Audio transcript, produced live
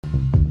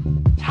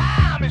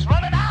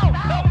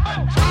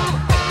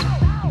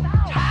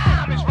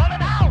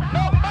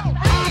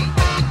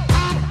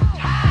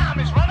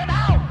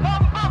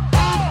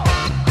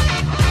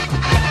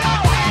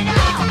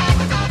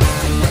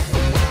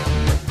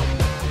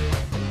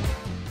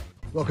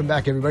Welcome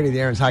back, everybody, to the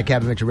Aaron's High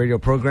Cabin Metro Radio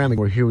program.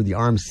 We're here with the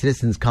Armed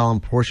Citizens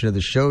column portion of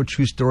the show,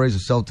 True Stories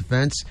of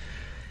Self-Defense,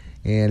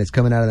 and it's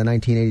coming out of the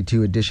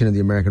 1982 edition of the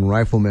American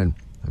Rifleman.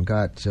 I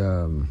got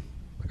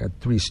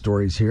 3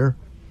 stories here.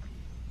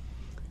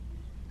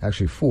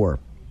 Actually, 4.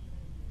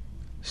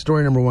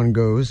 Story number 1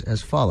 goes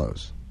as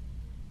follows.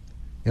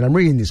 And I'm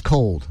reading these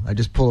cold. I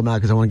just pulled them out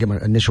because I want to get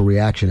my initial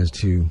reaction as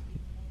to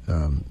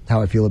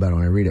how I feel about it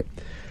when I read it.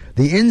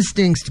 The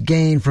instincts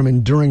gained from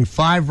enduring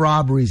 5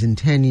 robberies in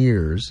 10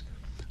 years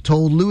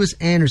told Lewis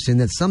Anderson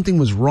that something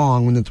was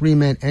wrong when the 3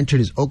 men entered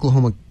his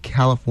Oklahoma,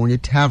 California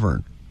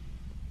tavern.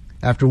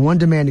 After one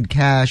demanded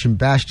cash and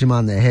bashed him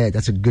on the head,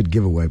 that's a good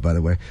giveaway, by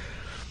the way,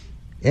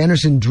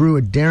 Anderson drew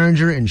a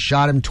Derringer and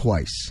shot him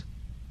twice.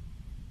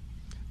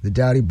 The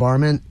dowdy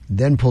barman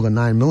then pulled a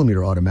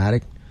 9mm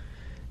automatic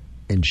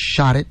and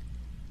shot it,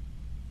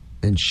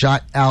 and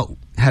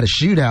had a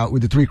shootout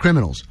with the 3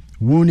 criminals,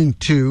 wounding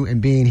 2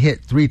 and being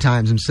hit 3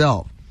 times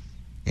himself.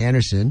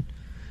 Anderson,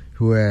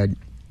 who had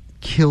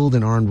killed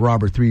an armed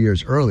robber 3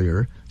 years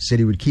earlier, said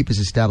he would keep his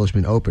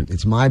establishment open.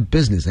 It's my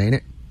business, ain't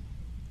it?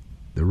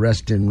 The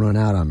rest didn't run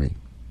out on me.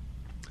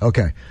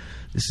 Okay,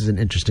 this is an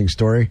interesting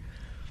story.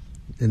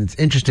 And it's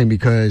interesting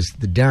because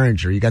the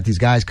Derringer, you got these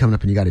guys coming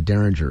up and you got a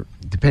Derringer.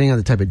 Depending on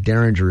the type of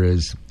Derringer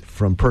is,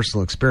 from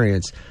personal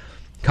experience,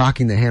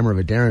 cocking the hammer of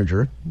a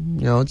Derringer,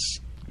 it's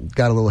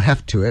got a little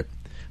heft to it.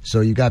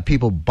 So you got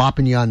people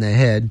bopping you on the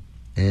head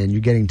and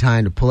you're getting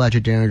time to pull out your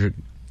Derringer,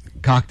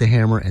 cock the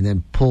hammer, and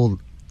then pull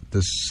the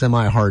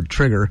semi-hard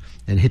trigger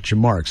and hit your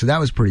mark. So that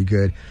was pretty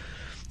good.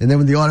 And then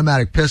with the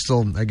automatic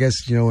pistol, I guess,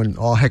 when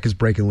all heck is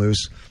breaking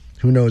loose,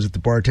 who knows if the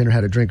bartender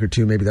had a drink or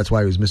 2, maybe that's why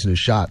he was missing his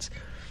shots.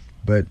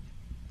 But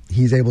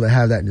he's able to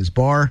have that in his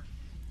bar,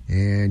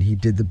 and he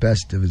did the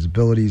best of his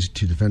abilities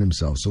to defend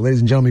himself. So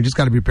ladies and gentlemen, you just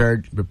got to be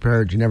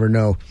prepared. You never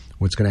know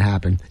what's going to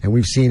happen. And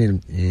we've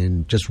seen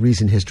in just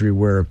recent history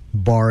where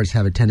bars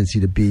have a tendency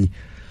to be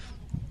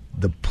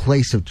the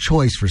place of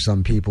choice for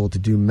some people to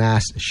do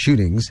mass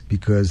shootings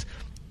because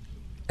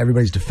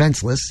everybody's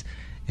defenseless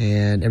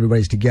and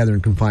everybody's together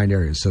in confined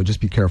areas. So just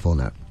be careful in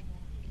that.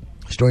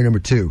 Story number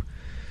 2.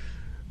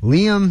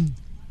 Liam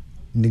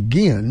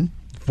Nguyen,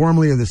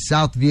 formerly of the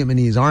South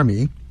Vietnamese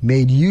Army,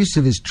 made use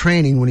of his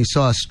training when he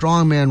saw a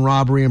strongman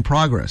robbery in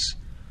progress.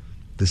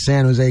 The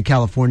San Jose,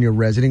 California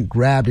resident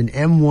grabbed an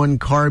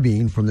M1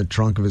 carbine from the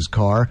trunk of his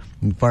car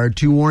and fired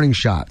 2 warning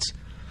shots.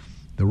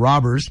 The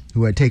robbers,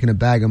 who had taken a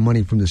bag of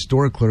money from the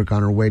store clerk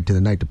on her way to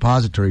the night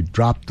depository,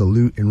 dropped the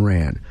loot and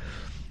ran.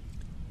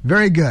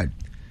 Very good.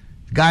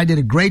 The guy did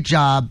a great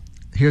job.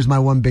 Here's my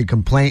one big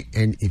complaint,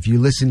 and if you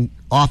listen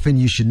often,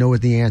 you should know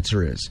what the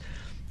answer is.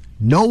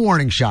 No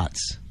warning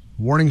shots.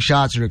 Warning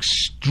shots are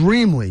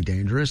extremely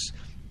dangerous,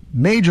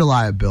 major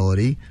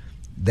liability.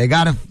 They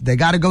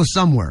gotta go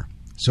somewhere.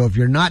 So if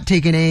you're not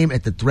taking aim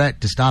at the threat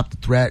to stop the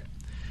threat,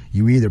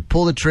 you either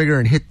pull the trigger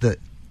and hit the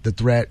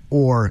threat,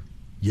 or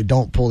you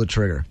don't pull the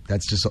trigger.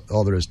 That's just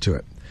all there is to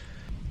it.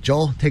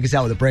 Joel, take us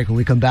out with a break. When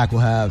we come back,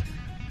 we'll have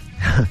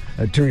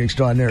Attorney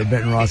Extraordinaire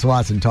Benton Ross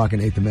Watson talking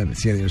 8th Amendment.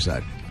 See you on the other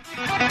side.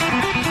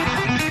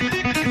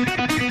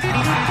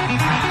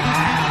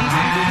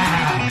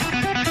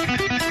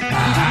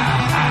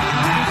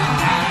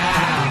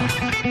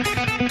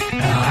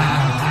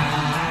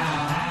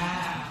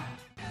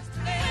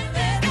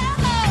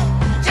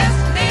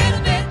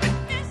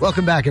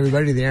 Welcome back,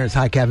 everybody, to the Aaron's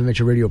High Cabin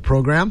Metro Radio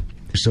program.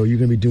 So you're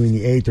going to be doing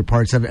the 8th or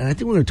parts of it, and I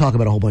think we're going to talk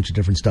about a whole bunch of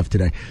different stuff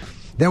today.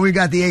 Then we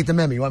got the 8th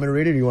Amendment. You want me to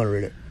read it, or you want to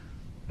read it?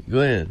 Go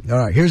ahead. All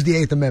right, here's the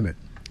 8th Amendment.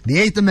 The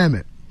 8th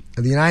Amendment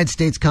of the United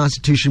States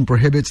Constitution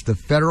prohibits the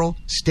federal,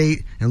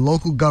 state, and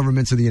local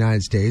governments of the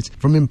United States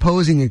from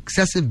imposing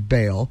excessive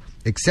bail,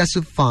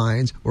 excessive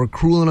fines, or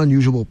cruel and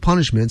unusual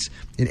punishments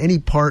in any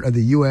part of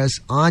the U.S.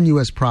 on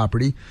U.S.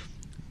 property,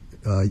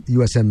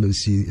 U.S.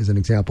 Embassy as an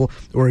example,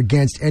 or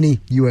against any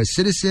U.S.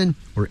 citizen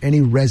or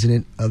any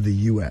resident of the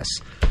U.S.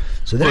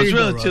 So there it's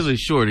relatively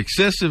short.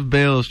 Excessive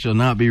bail shall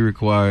not be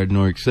required,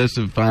 nor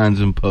excessive fines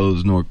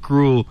imposed, nor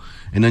cruel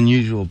and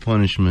unusual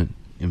punishment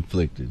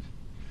inflicted.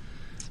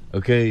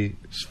 Okay,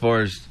 as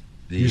far as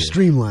the... You're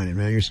streamlining,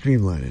 man. You're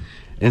streamlining.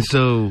 And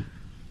so,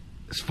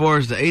 as far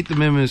as the 8th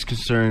Amendment is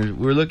concerned,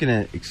 we're looking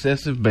at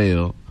excessive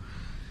bail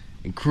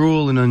and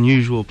cruel and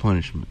unusual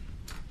punishment.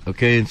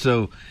 Okay, and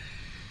so...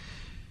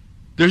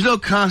 There's no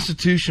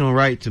constitutional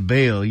right to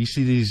bail. You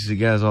see these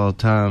guys all the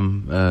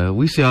time.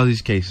 We see all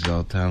these cases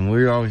all the time.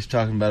 We're always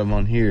talking about them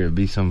on here. It'd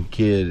be some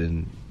kid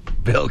in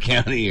Bell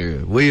County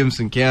or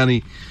Williamson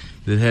County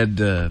that had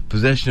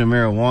possession of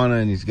marijuana,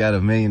 and he's got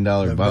 $1 million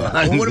bond.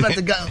 Well, what about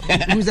the guy?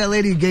 Who's that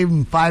lady who gave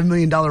him $5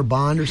 million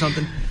bond or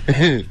something?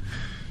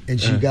 And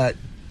she got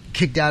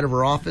kicked out of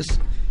her office?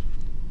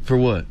 For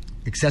what?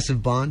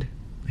 Excessive bond?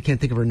 I can't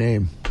think of her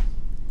name.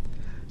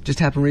 Just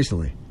happened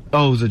recently.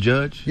 Oh, it was a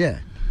judge? Yeah.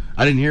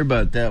 I didn't hear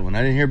about that one.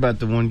 I didn't hear about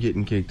the one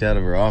getting kicked out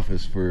of her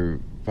office for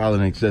filing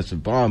an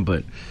excessive bond,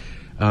 but,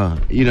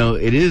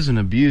 it is an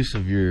abuse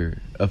of your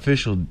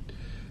official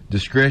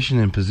discretion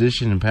and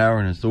position and power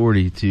and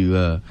authority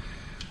to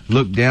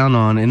look down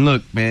on. And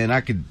look, man,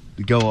 I could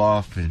go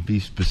off and be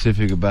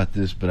specific about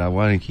this, but I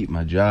want to keep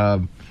my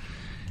job.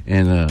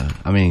 And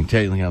I mean,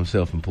 technically, I'm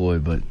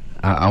self-employed, but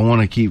I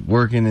want to keep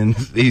working in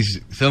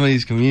some of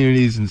these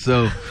communities. And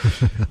so,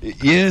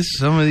 yes,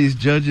 some of these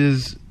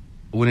judges,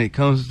 when it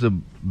comes to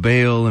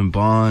bail and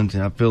bonds,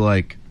 and I feel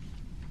like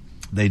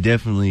they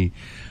definitely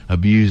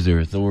abuse their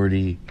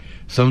authority.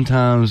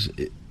 Sometimes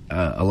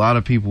a lot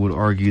of people would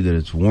argue that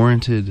it's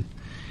warranted,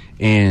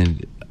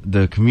 and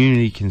the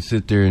community can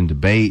sit there and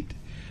debate.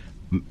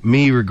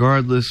 Me,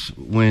 regardless,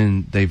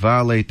 when they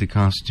violate the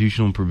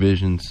constitutional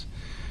provisions,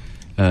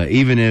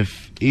 even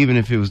if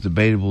it was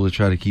debatable to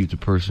try to keep the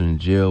person in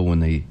jail, when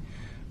they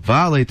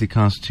violate the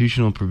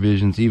constitutional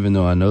provisions, even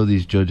though I know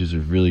these judges are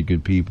really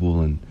good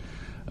people and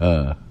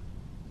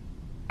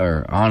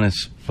are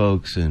honest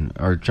folks and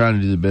are trying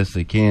to do the best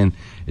they can,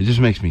 it just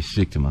makes me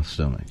sick to my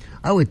stomach.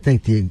 I would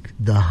think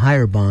the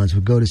higher bonds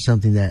would go to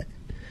something that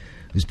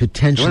was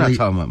potentially... We're not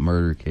talking about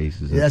murder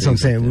cases. That's what I'm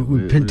saying.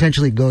 We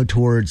potentially go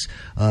towards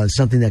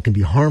something that can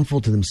be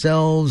harmful to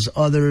themselves,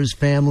 others,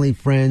 family,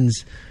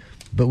 friends.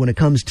 But when it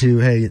comes to,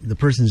 hey, the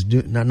person's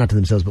not to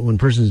themselves, but when a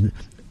person's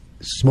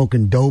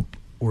smoking dope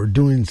or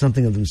doing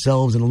something of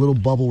themselves in a little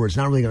bubble where it's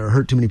not really going to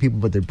hurt too many people,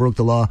 but they broke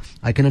the law,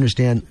 I can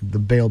understand the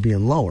bail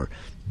being lower.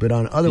 But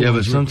on other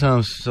ones, but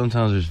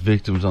sometimes there's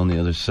victims on the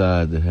other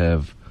side that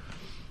have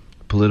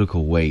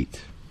political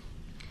weight,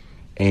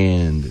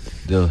 and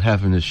they'll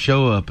happen to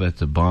show up at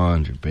the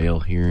bond or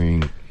bail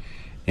hearing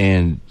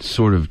and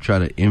sort of try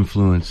to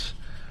influence,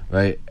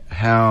 right,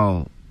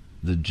 how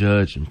the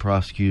judge and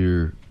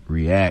prosecutor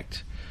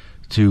react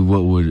to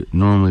what would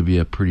normally be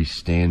a pretty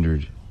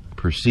standard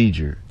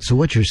procedure. So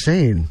what you're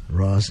saying,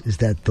 Ross, is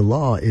that the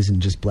law isn't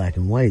just black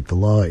and white. The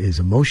law is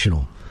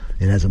emotional.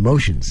 It has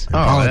emotions and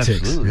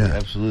politics. Absolutely,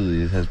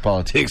 absolutely. It has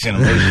politics and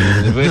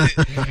emotions.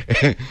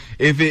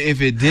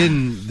 if it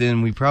didn't,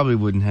 then we probably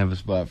wouldn't have a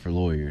spot for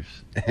lawyers.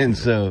 And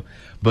so,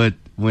 but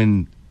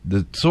when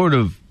the sort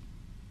of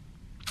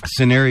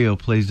scenario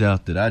plays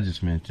out that I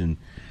just mentioned,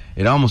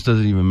 it almost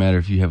doesn't even matter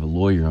if you have a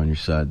lawyer on your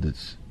side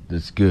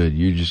that's good.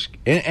 You just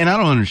and I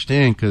don't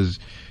understand, because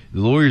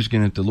the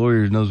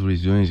lawyer knows what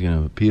he's doing. He's going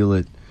to appeal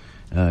it.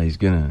 He's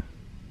going to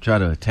try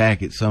to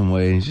attack it some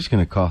way. And it's just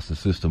going to cost the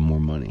system more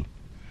money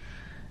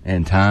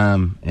and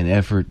time and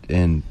effort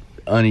and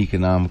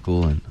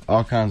uneconomical and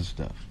all kinds of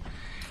stuff.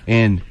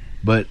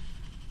 But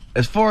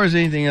as far as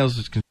anything else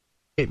is concerned,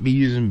 you can't be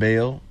using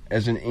bail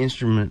as an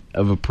instrument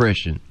of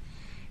oppression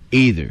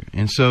either.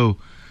 And so,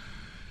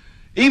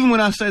 even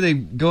when I say they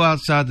go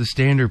outside the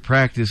standard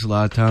practice a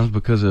lot of times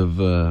because of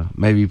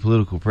maybe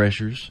political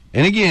pressures,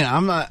 and again,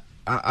 I'm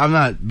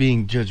not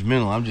being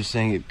judgmental. I'm just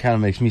saying it kind of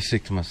makes me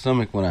sick to my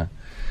stomach when I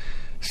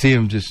see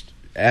them just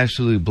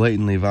absolutely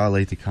blatantly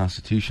violate the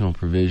constitutional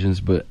provisions.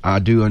 But I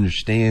do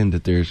understand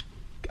that there's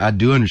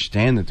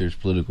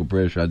political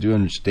pressure. I do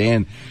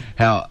understand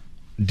how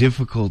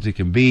difficult it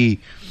can be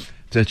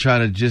to try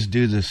to just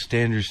do the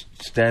standard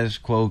status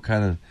quo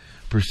kind of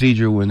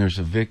procedure when there's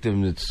a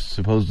victim that's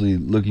supposedly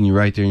looking you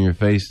right there in your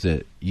face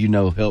that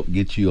helped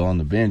get you on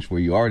the bench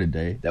where you are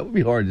today. That would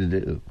be hard to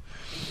do.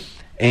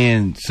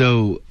 And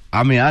so,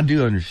 I mean, I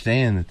do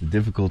understand that the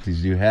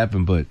difficulties do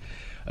happen, but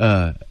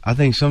I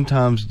think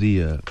sometimes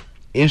the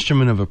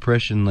instrument of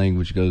oppression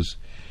language goes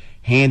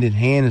hand in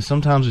hand, and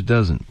sometimes it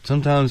doesn't.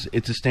 Sometimes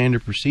it's a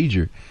standard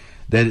procedure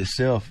that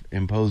itself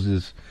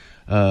imposes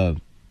an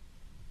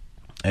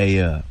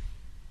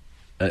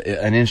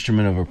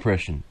instrument of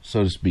oppression,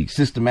 so to speak,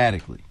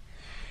 systematically.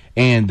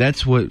 And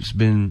that's what's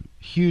been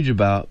huge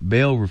about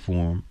bail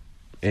reform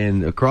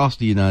and across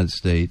the United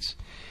States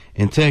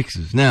and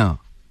Texas. Now,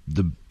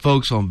 the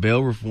folks on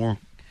bail reform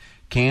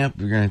camp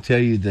are going to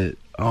tell you that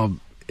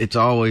it's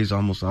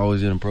almost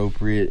always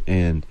inappropriate,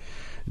 and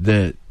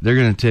that they're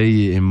going to tell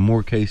you in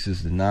more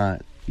cases than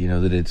not,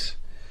 that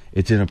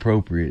it's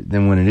inappropriate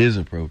than when it is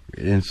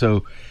appropriate. And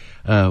so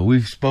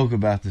we've spoke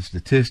about the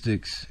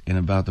statistics and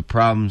about the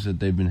problems that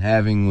they've been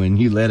having when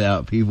you let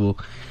out people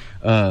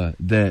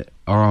that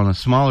are on a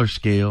smaller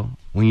scale.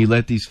 When you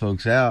let these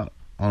folks out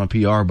on a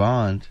PR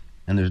bond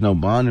and there's no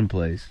bond in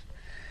place,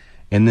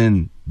 and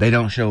then they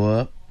don't show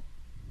up,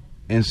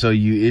 and so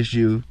you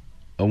issue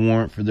a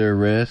warrant for their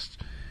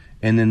arrest,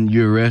 and then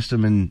you arrest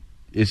them, and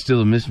it's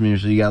still a misdemeanor,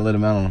 so you got to let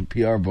them out on a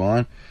PR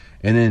bond,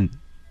 and then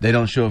they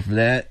don't show up for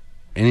that,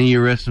 and then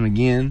you arrest them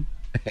again,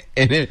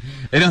 and then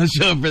they don't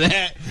show up for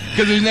that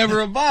because there's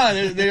never a bond.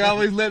 They're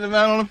always letting them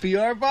out on a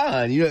PR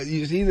bond. Do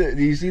you see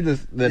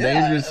the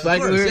dangerous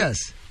cycle here?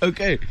 Yes.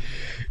 Okay.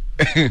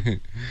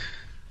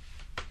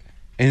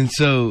 And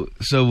so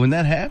when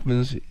that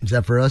happens, is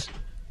that for us?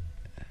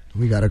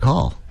 We got a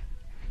call.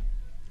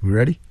 We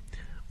ready?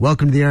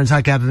 Welcome to the Aaron's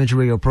High Cap Adventure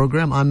Radio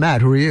program. I'm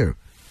Matt. Who are you?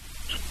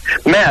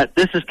 Matt,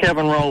 this is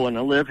Kevin Rowland.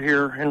 I live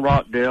here in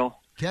Rockdale.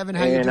 Kevin,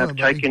 how you doing,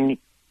 buddy?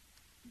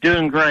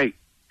 Doing great.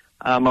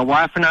 My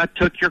wife and I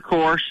took your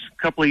course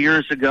a couple of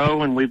years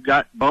ago, and we've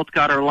both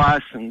got our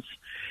license.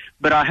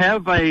 But I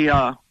have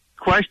a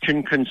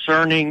question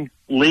concerning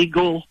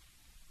legal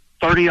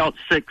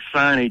 30-06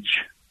 signage.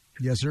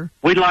 Yes, sir.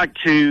 We'd like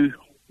to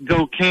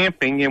go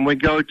camping, and we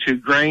go to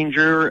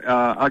Granger.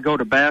 I go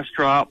to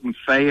Bastrop and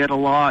Fayette a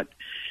lot.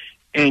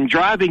 And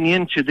driving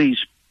into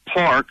these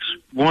parks,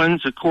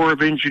 one's a Corps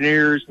of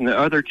Engineers and the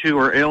other two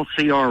are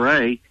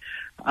LCRA,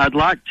 I'd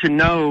like to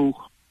know,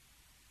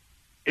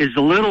 is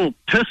the little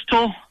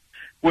pistol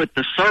with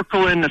the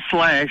circle and the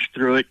slash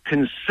through it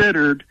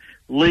considered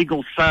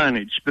legal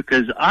signage?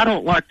 Because I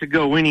don't like to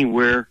go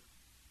anywhere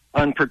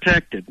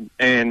unprotected,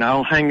 and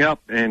I'll hang up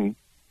and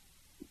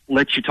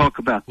let you talk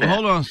about that. Well,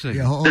 hold on a second.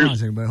 Yeah, hold on a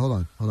second, buddy.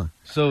 Hold on.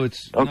 So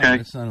it's okay. No,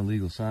 it's not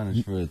illegal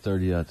signage for a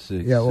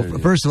 30-06. Yeah, well,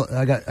 first of all,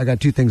 I got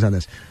two things on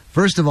this.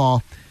 First of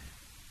all,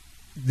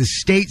 the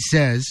state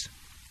says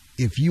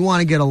if you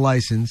want to get a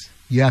license,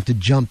 you have to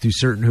jump through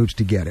certain hoops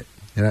to get it.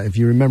 And if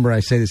you remember, I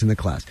say this in the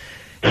class.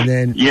 And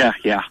then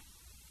yeah.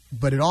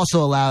 But it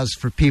also allows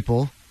for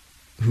people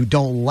who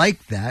don't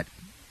like that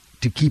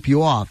to keep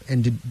you off.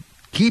 And to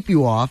keep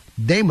you off,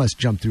 they must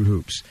jump through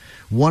hoops.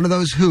 One of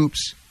those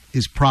hoops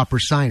is proper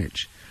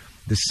signage.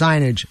 The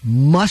signage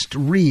must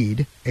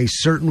read a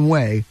certain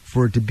way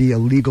for it to be a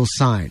legal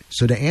sign.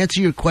 So to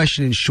answer your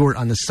question in short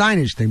on the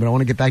signage thing, but I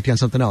want to get back to you on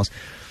something else.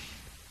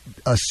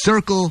 A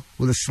circle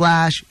with a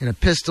slash and a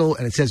pistol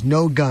and it says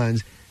no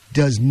guns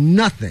does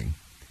nothing.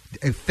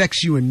 It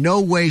affects you in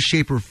no way,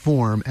 shape, or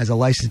form as a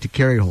license to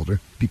carry holder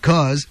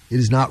because it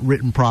is not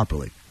written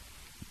properly.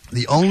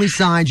 The only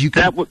signs you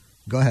can...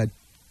 Go ahead.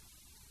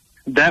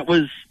 That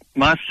was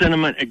my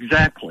sentiment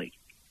exactly.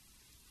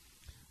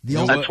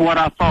 That's what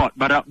I thought,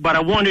 but I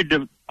wanted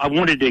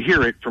to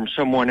hear it from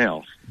someone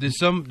else. Did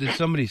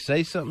somebody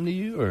say something to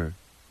you, or?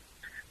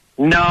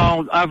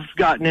 No, I've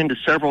gotten into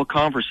several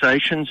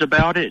conversations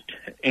about it,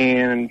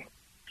 and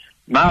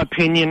my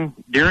opinion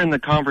during the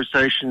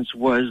conversations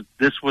was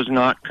this was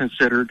not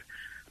considered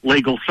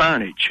legal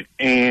signage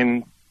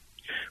and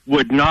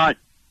would not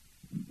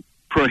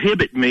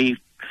prohibit me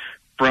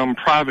from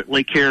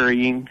privately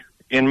carrying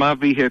in my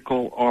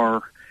vehicle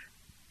or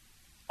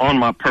on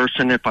my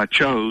person if I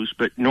chose,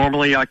 but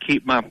normally I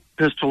keep my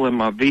pistol in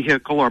my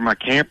vehicle or my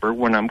camper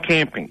when I'm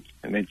camping,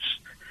 and it's.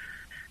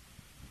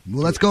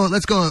 Well, let's go.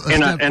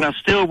 And I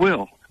still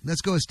will.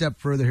 Let's go a step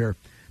further here,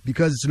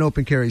 because it's an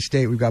open carry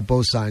state. We've got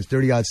both signs,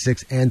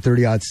 30-06 and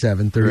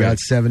 30-7.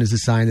 30-7 is the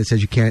sign that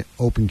says you can't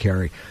open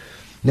carry.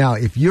 Now,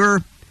 if you're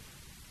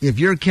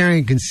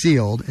carrying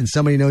concealed and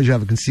somebody knows you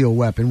have a concealed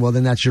weapon, well,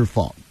 then that's your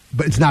fault.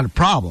 But it's not a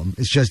problem.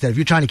 It's just that if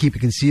you're trying to keep it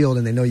concealed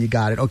and they know you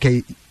got it,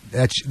 okay.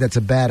 That's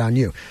a bad on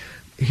you.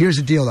 Here's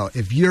the deal, though.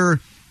 If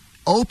you're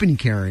open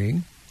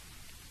carrying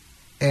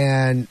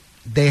and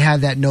they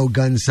have that no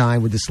gun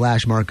sign with the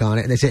slash mark on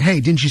it, and they say, hey,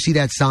 didn't you see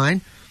that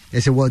sign?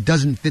 They say, well, it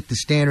doesn't fit the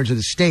standards of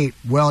the state.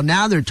 Well,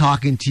 now they're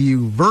talking to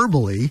you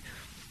verbally,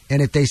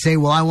 and if they say,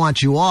 well, I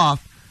want you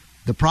off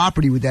the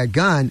property with that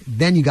gun,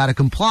 then you got to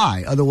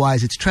comply.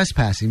 Otherwise, it's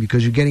trespassing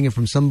because you're getting it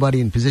from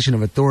somebody in position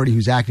of authority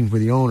who's acting for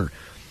the owner.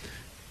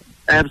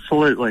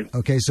 Absolutely.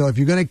 Okay, so if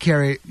you're going to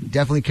carry,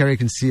 definitely carry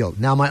concealed.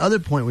 Now, my other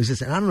point was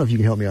this, and I don't know if you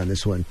can help me on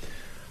this one,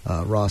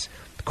 Ross.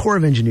 The Corps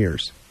of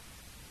Engineers,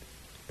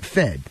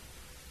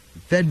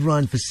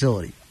 Fed-run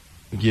facility.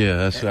 Yeah,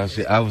 that's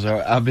what I was.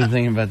 I've been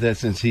thinking about that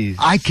since he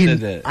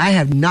said that. I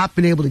have not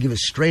been able to give a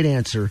straight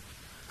answer.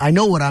 I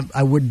know what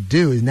I wouldn't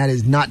do, and that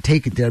is not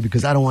take it there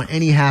because I don't want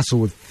any hassle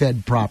with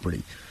Fed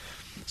property.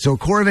 So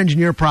Corps of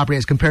Engineer property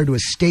as compared to a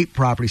state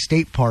property,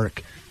 state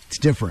park, it's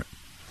different.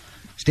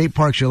 State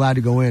parks, you're allowed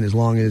to go in as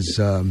long as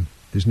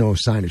there's no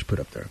signage put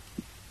up there.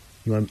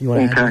 You want to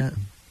add to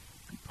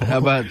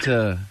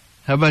that?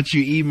 How about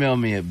you email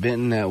me at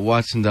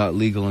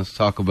benton@watson.legal and let's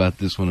talk about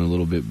this one a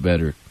little bit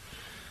better.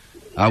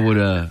 I would.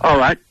 All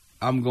right.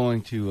 I'm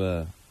going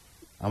to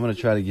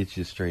try to get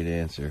you a straight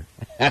answer.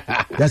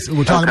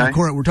 We're talking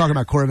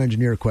about Corps of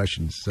Engineer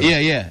questions. So.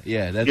 Yeah.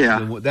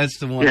 That's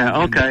the one.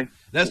 Yeah. Okay.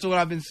 That's the one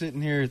I've been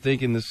sitting here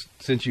thinking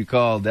since you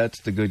called. That's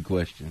the good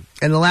question.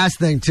 And the last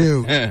thing,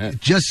 too,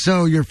 just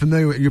so you're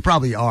familiar with, you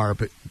probably are,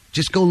 but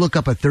just go look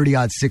up a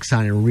 30-06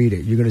 sign and read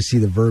it. You're going to see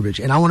the verbiage.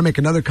 And I want to make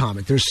another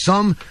comment. There's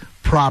some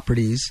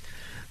properties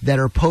that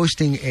are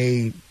posting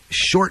a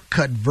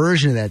shortcut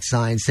version of that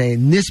sign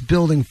saying this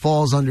building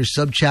falls under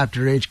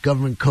subchapter H,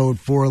 Government Code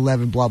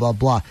 411, blah, blah,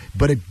 blah.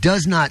 But it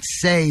does not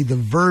say the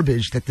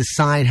verbiage that the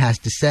sign has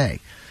to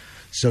say.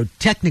 So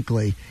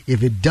technically,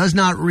 if it does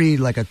not read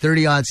like a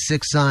 30-06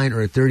 sign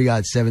or a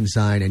 30-7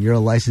 sign and you're a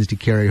licensed to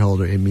carry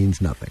holder, it means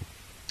nothing.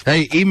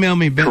 Hey, email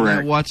me,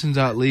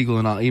 benton@watson.legal,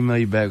 and I'll email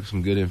you back with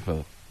some good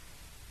info.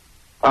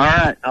 All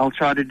right, I'll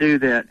try to do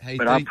that. Hey,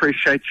 but I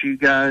appreciate you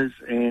guys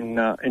and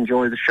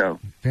enjoy the show.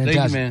 Fantastic.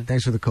 Thank you, man.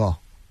 Thanks for the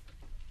call.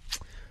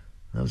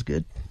 That was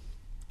good.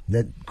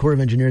 That Corps of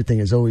Engineer thing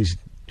is always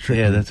tricky.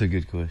 Yeah, that's a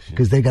good question.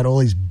 Because they got all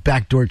these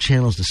backdoor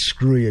channels to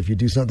screw you if you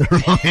do something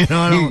wrong.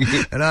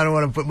 And I don't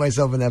want to put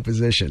myself in that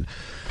position.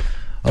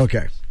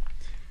 Okay.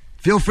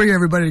 Feel free,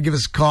 everybody, to give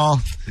us a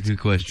call. It's a good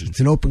question. It's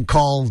an open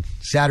call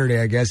Saturday,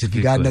 I guess. If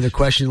you got another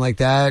question like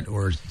that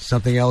or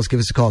something else, give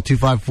us a call.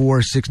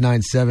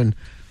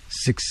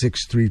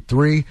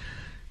 254-697-6633.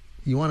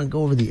 You want to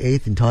go over the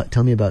 8th and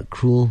tell me about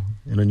cruel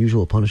and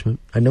unusual punishment?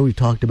 I know we've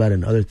talked about it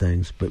in other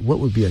things, but what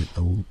would be a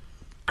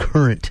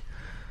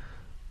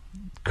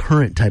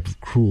current type of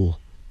cruel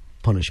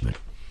punishment.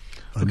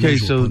 Okay,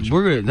 Unusual so punishment.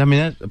 we're gonna. I mean,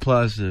 that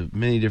applies to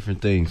many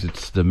different things.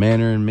 It's the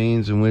manner and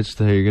means in which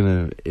they're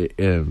gonna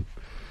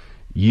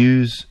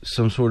use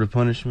some sort of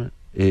punishment.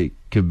 It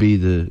could be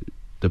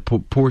the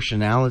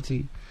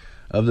proportionality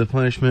of the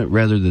punishment,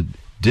 rather the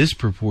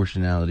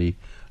disproportionality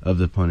of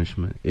the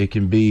punishment. It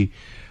can be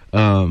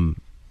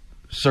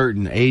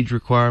certain age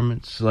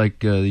requirements, like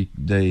the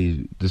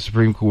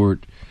Supreme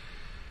Court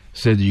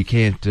said that you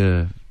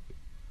can't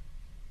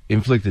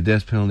inflict the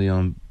death penalty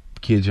on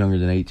kids younger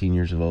than 18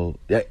 years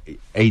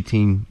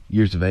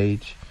of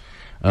age.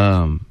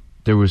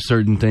 There were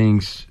certain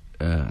things.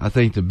 I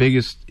think the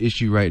biggest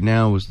issue right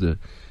now was the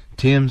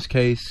Timms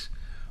case,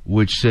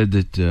 which said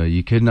that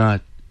you could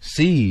not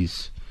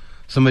seize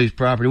somebody's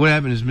property. What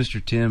happened is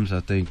Mr. Timms, I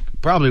think,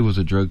 probably was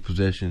a drug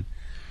possession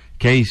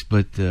case,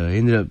 but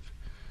ended up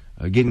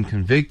getting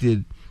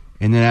convicted.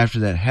 And then after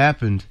that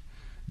happened,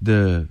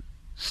 the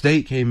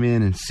state came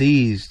in and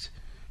seized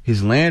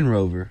his Land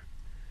Rover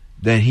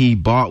that he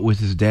bought with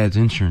his dad's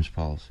insurance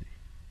policy.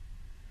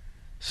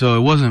 So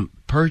it wasn't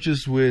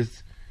purchased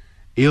with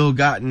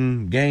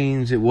ill-gotten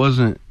gains. It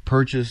wasn't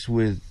purchased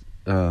with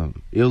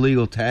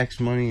illegal tax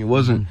money. It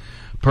wasn't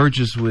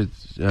purchased with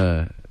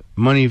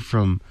money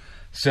from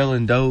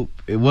selling dope.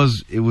 It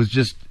was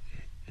just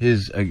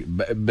his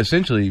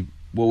essentially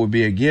what would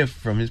be a gift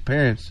from his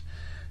parents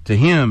to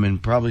him,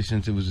 and probably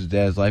since it was his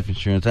dad's life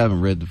insurance. I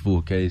haven't read the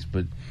full case,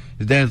 but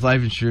his dad's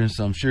life insurance,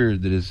 I'm sure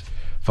that his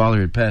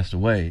father had passed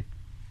away,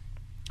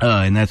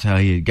 and that's how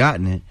he had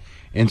gotten it.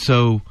 And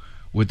so,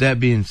 with that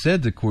being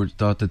said, the court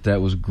thought that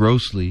that was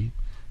grossly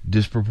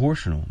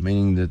disproportional,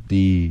 meaning that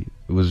there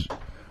was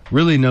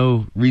really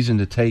no reason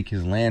to take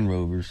his Land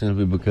Rover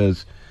simply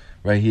because,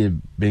 right, he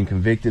had been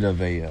convicted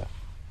of a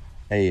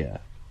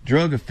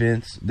drug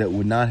offense that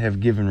would not have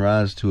given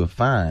rise to a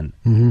fine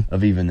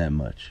of even that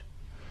much.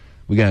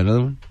 We got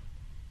another one?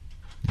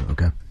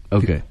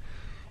 Okay.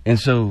 And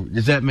so,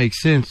 does that make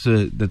sense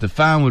that the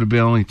fine would have been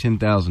only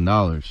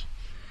 $10,000,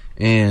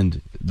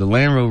 and the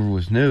Land Rover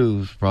was new, it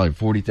was probably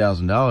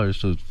 $40,000,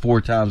 so it's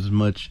 4 times as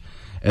much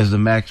as the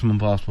maximum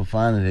possible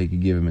fine that they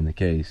could give him in the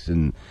case.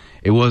 And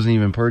it wasn't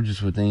even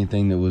purchased with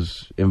anything that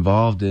was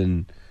involved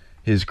in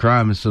his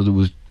crime, and so it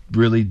was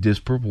really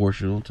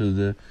disproportional to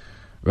the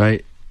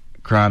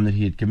crime that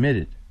he had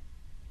committed.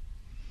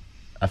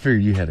 I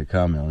figured you had a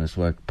comment on this,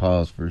 so I could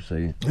pause for a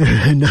second.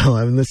 No,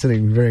 I'm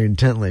listening very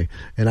intently,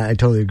 and I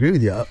totally agree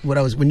with you.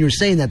 When you were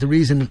saying that, the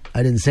reason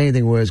I didn't say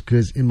anything was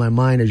because in my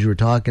mind, as you were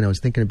talking, I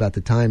was thinking about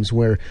the times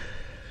where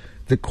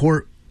the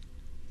court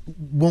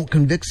won't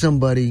convict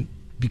somebody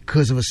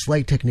because of a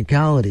slight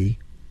technicality,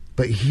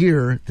 but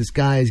here this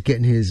guy is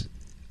getting his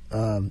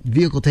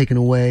vehicle taken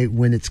away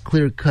when it's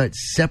clear-cut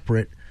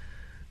separate.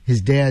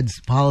 His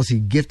dad's policy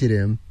gifted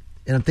him,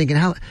 and I'm thinking,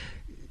 how?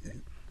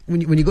 When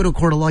you go to a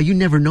court of law, you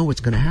never know what's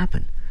going to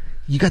happen.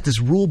 You got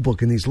this rule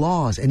book and these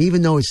laws, and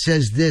even though it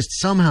says this,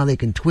 somehow they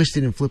can twist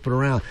it and flip it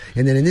around.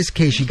 And then in this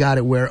case, you got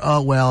it where,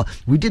 oh, well,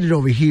 we did it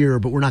over here,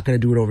 but we're not going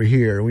to do it over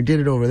here. We did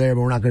it over there,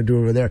 but we're not going to do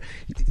it over there.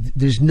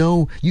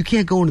 You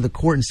can't go into the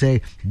court and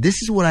say, this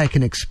is what I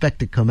can expect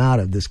to come out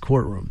of this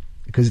courtroom,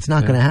 because it's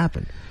not going to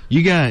happen.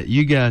 You got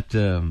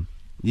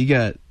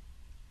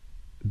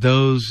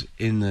those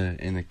in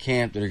the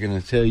camp that are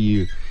going to tell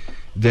you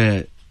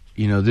that,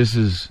 this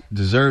is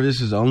deserved.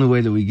 This is the only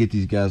way that we get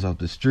these guys off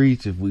the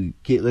streets. If we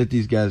can't let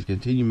these guys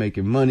continue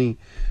making money,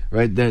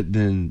 right,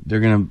 then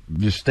they're going to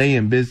just stay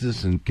in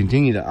business and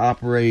continue to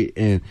operate,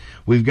 and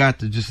we've got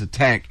to just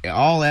attack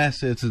all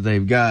assets that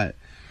they've got.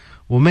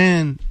 Well,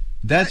 man,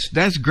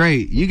 that's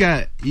great. You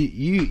got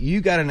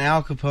an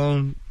Al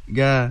Capone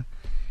guy,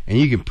 and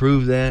you can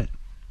prove that.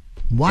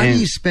 Why do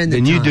you spend the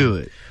time? Then you do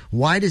it.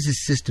 Why does the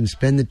system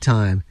spend the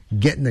time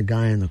getting the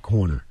guy in the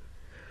corner?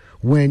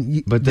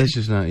 But that's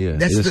just not. Yeah,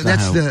 that's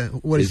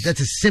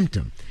a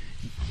symptom.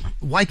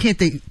 Why can't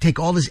they take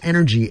all this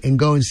energy and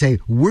go and say,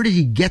 where did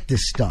he get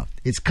this stuff?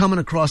 It's coming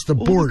across the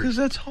border. Because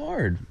that's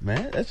hard,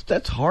 man.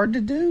 That's hard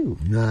to do.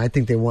 No, I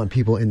think they want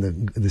people in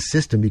the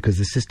system because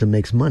the system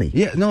makes money.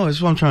 Yeah, no,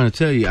 that's what I'm trying to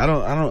tell you. I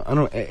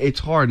don't. It's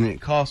hard and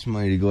it costs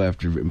money to go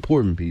after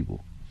important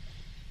people.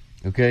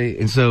 Okay,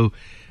 and so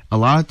a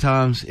lot of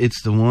times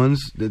it's the ones.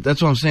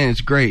 That's what I'm saying.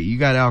 It's great. You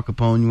got Al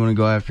Capone. You want to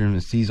go after him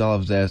and seize all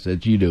of his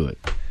assets. You do it.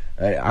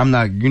 You're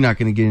not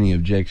going to get any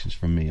objections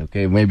from me,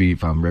 okay? Maybe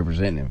if I'm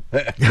representing him.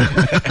 Other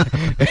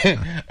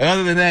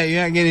than that,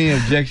 you're not getting any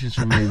objections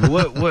from me.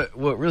 But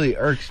what really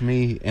irks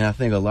me, and I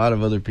think a lot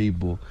of other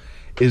people,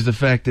 is the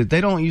fact that they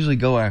don't usually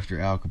go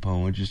after Al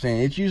Capone. What you're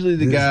saying, it's usually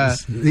the guy,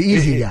 the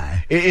easy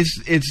guy.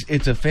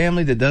 It's a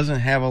family that doesn't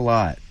have a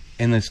lot,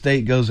 and the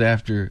state goes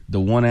after the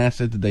one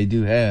asset that they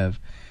do have.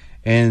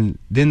 And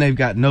then they've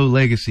got no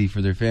legacy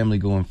for their family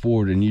going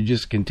forward, and you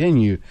just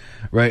continue,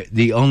 right?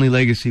 The only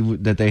legacy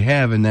that they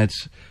have, and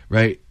that's,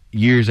 right,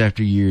 years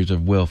after years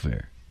of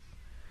welfare.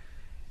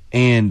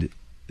 And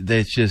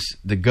that's just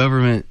the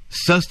government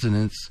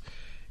sustenance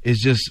is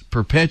just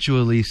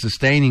perpetually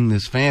sustaining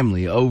this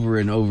family over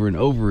and over and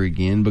over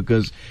again,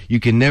 because you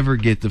can never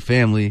get the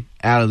family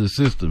out of the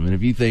system. And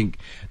if you think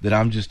that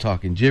I'm just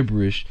talking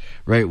gibberish,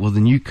 right, well,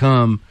 then you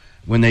come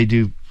when they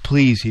do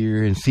pleas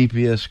here in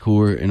CPS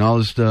court and all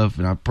this stuff,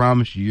 and I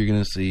promise you're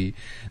going to see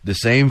the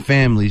same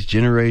families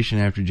generation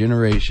after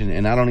generation.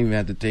 And I don't even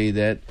have to tell you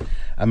that.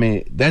 I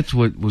mean, that's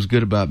what was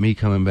good about me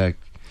coming back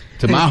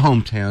to my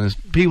hometown, is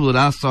people that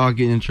I saw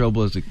getting in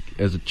trouble as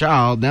a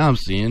child. Now I'm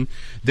seeing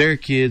their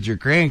kids or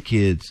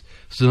grandkids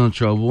still in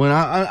trouble. And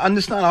I'm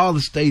just not all the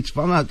states.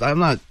 I'm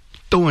not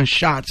throwing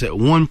shots at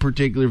one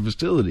particular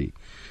facility,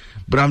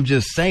 but I'm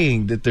just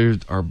saying that there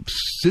are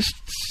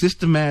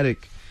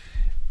systematic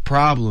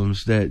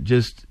problems that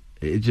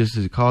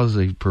it causes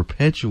a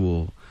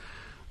perpetual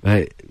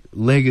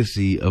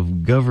legacy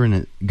of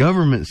government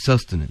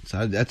sustenance.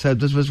 That's the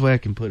best way I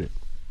can put it.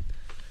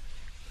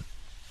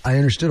 I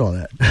understood all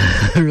that.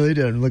 I really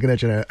did. I'm looking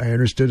at you, and I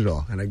understood it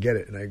all, and I get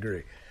it, and I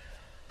agree.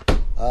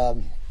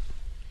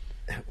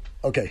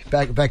 Okay,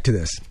 back to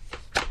this.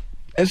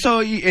 And so,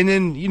 and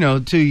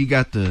then too, you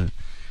got the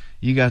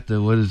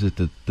what is it?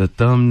 The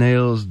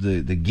thumbnails,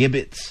 the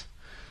gibbets,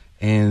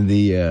 and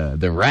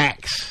the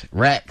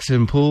racks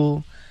and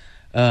pull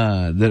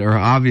that are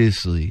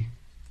obviously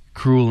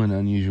cruel and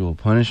unusual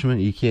punishment.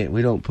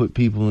 We don't put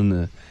people in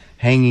the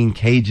hanging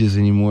cages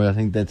anymore. I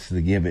think that's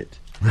the gibbet.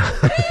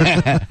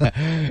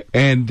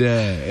 And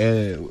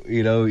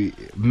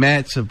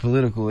Matt's a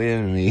political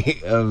enemy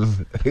of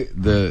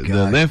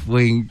the left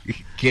wing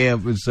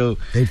camp, and so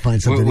they'd find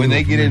something when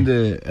they get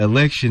into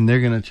election,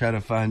 they're going to try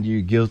to find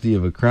you guilty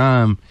of a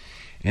crime,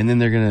 and then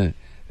they're going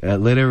to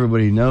let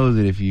everybody know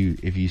that if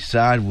you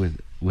side with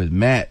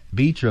Matt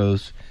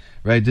Betros,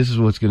 right, this is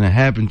what's going to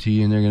happen to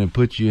you, and they're going to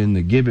put you in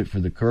the gibbet for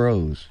the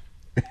crows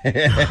and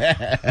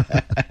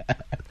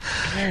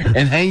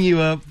hang you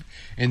up.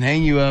 And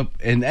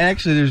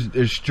actually,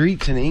 there's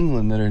streets in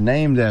England that are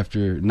named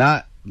after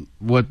not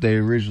what they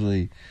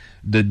originally,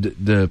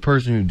 the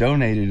person who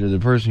donated or the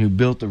person who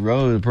built the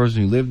road, or the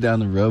person who lived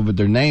down the road, but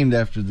they're named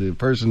after the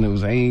person that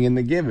was hanging in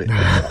the gibbet.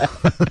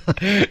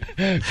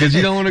 Because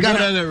you don't want to go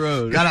down that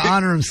road. Got to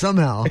honor him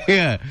somehow.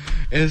 Yeah,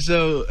 and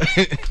so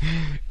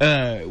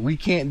we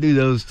can't do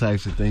those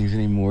types of things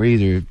anymore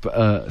either.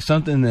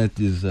 Something that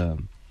is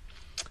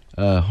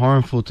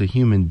harmful to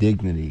human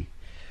dignity,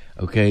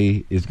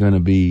 okay, is going to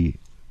be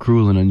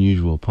cruel and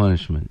unusual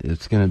punishment.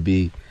 It's going to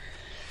be,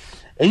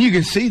 and you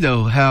can see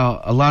though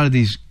how a lot of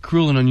these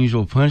cruel and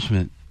unusual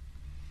punishment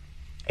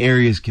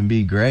areas can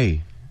be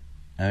gray.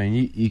 I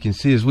mean, you can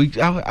see this week,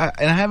 and I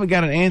haven't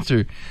got an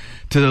answer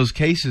to those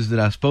cases that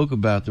I spoke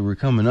about that were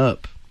coming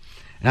up.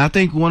 And I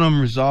think one of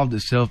them resolved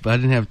itself, but I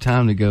didn't have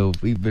time to go.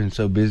 We've been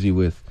so busy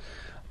with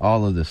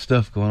all of the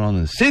stuff going on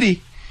in the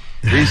city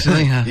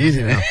recently.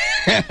 Easy now.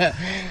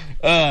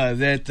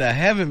 That I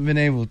haven't been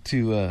able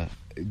to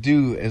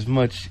do as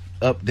much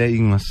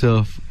updating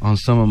myself on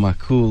some of my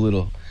cool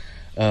little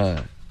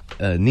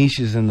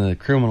niches in the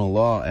criminal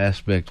law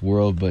aspect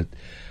world, but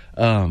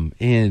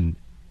and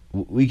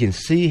we can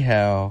see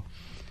how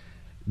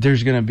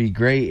there's going to be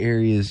gray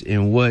areas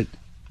in what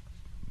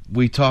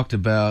we talked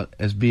about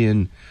as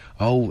being,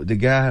 the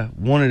guy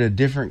wanted a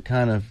different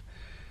kind of,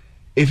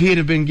 if he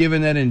had been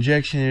given that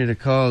injection, it would have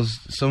caused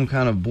some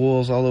kind of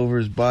boils all over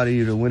his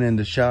body, to went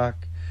into shock,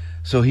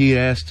 so he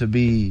asked to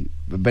be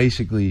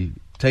basically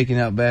taken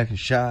out back and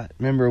shot.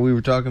 Remember we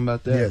were talking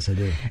about that? Yes, I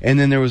do. And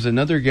then there was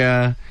another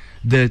guy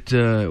that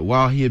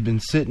while he had been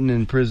sitting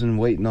in prison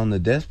waiting on the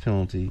death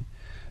penalty,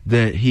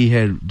 that he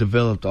had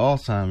developed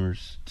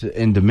Alzheimer's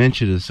and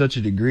dementia to such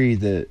a degree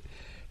that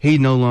he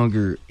no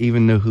longer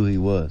even knew who he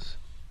was.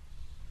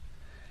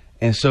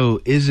 And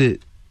so is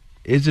it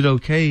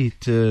okay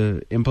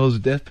to impose a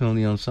death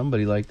penalty on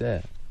somebody like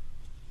that?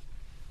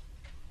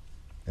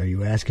 Are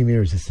you asking me,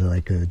 or is this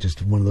like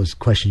just one of those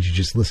questions you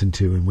just listen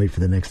to and wait for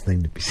the next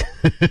thing to be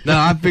said? No,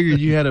 I figured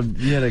you had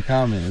a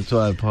comment, and so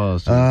I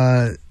paused.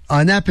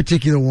 On that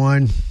particular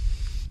one,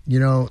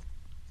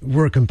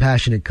 we're a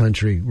compassionate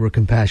country. We're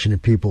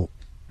compassionate people,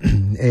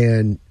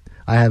 and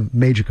I have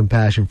major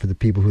compassion for the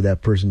people who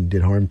that person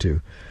did harm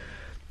to.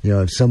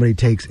 If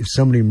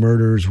somebody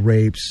murders,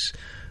 rapes,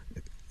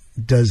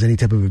 does any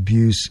type of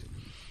abuse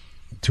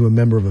to a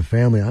member of a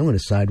family, I'm going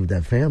to side with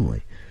that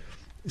family.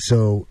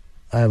 So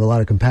I have a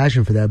lot of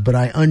compassion for that, but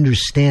I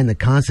understand the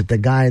concept. The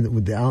guy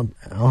with the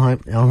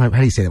Alzheimer's, how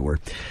do you say that word?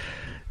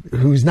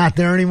 Who's not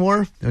there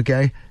anymore,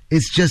 okay?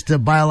 It's just a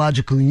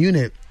biological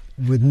unit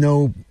with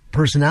no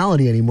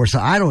personality anymore. So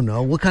I don't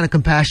know. What kind of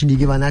compassion do you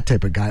give on that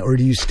type of guy? Or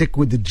do you stick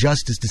with the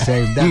justice to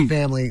say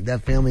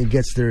that family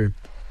gets their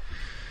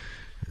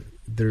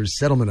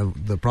settlement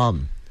of the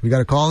problem? We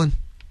got a call in?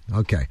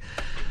 Okay.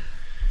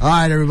 All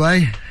right,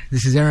 everybody.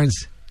 This is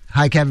Aaron's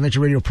High Cap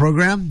Adventure Radio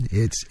program.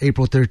 It's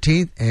April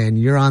 13th, and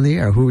you're on the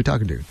air. Who are we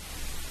talking to?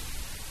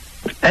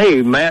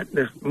 Hey, Matt.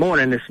 This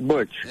morning, this is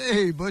Butch.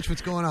 Hey, Butch.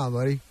 What's going on,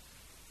 buddy?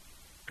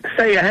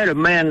 Say, I had a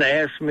man that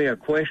asked me a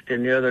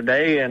question the other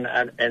day, and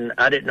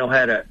I didn't know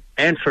how to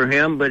answer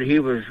him, but he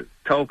was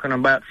talking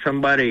about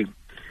somebody,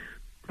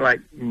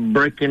 like,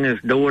 breaking his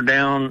door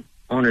down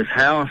on his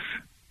house,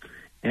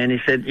 and he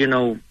said,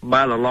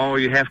 by the law,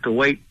 you have to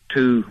wait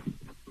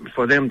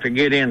for them to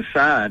get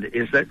inside.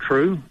 Is that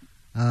true?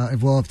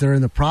 Well, if they're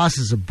in the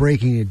process of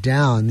breaking it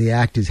down, the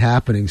act is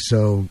happening,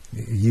 so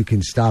you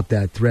can stop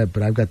that threat.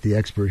 But I've got the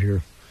expert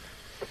here.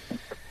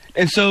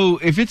 And so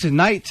if it's at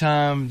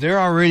nighttime, they're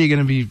already going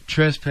to be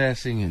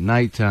trespassing at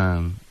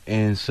nighttime,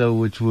 and so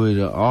which would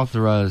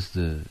authorize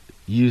the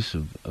use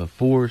of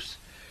force.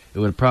 It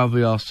would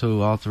probably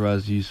also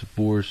authorize the use of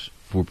force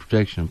for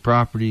protection of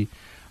property.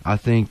 I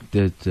think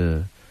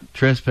that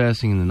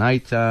trespassing in the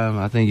nighttime,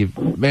 I think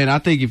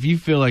if you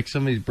feel like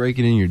somebody's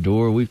breaking in your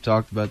door, we've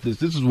talked about this.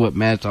 This is what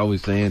Matt's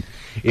always saying.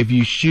 If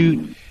you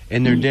shoot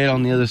and they're dead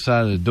on the other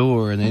side of the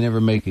door and they never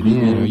make it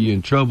in, are you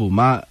in trouble?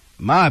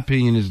 My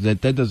opinion is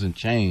that doesn't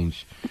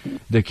change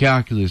the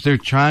calculus. They're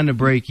trying to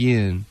break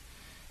in.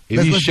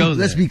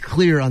 Let's be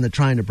clear on the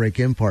trying to break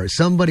in part.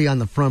 Somebody on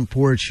the front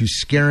porch who's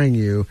scaring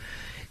you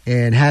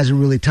and hasn't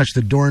really touched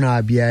the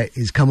doorknob yet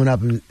is coming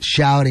up and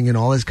shouting and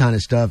all this kind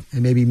of stuff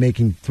and maybe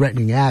making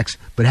threatening acts,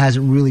 but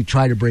hasn't really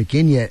tried to break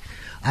in yet.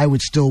 I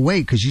would still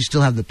wait because you still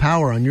have the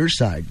power on your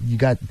side.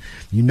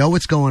 You know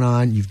what's going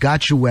on. You've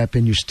got your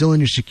weapon. You're still in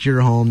your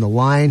secure home. The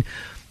line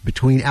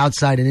between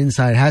outside and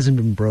inside hasn't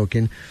been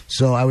broken.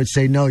 So I would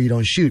say, no, you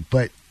don't shoot.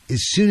 But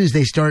as soon as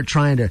they start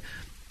trying to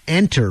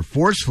enter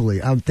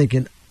forcefully, I'm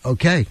thinking,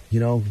 okay,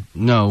 No,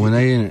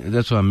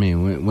 that's what I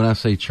mean. When I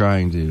say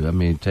trying to, I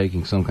mean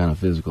taking some kind of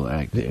physical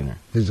act to enter.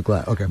 Physical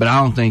act, okay. But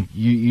I don't think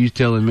you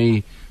telling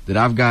me that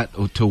I've got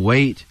to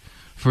wait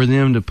for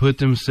them to put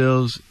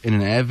themselves in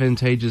an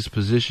advantageous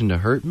position to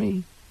hurt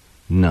me?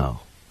 No.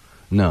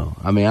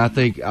 I mean, I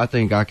think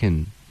I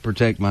can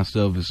protect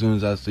myself as soon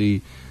as I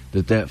see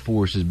that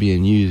force is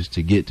being used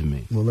to get to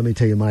me. Well, let me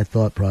tell you my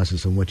thought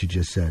process on what you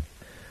just said.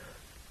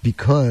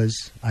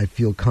 Because I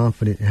feel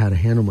confident in how to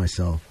handle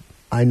myself,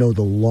 I know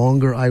the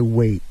longer I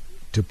wait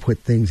to put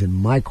things in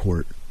my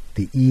court,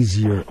 the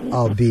easier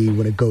I'll be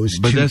when it goes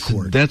to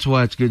court. That's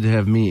why it's good to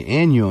have me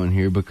and you on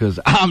here, because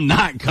I'm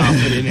not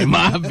confident in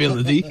my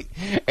ability.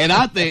 And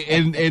I think,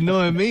 and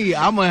knowing me,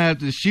 I'm going to have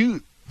to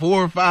shoot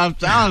 4 or 5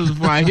 times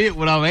before I hit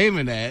what I'm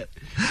aiming at.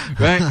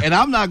 Right? And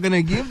I'm not going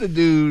to give the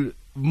dude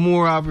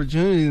more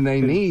opportunity than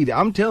they need.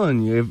 I'm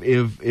telling you,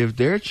 if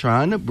they're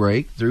trying to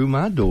break through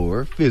my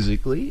door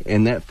physically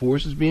and that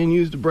force is being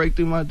used to break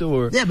through my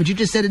door. Yeah, but you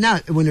just said it now,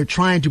 when they're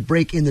trying to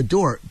break in the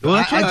door. Well,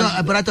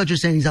 I thought you're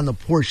saying he's on the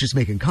porch just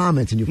making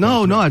comments. And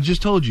No, I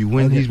just told you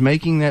when he's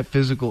making that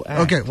physical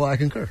act. Okay, well, I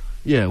concur.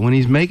 Yeah, when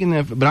he's making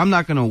that, but I'm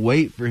not going to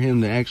wait for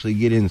him to actually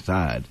get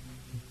inside.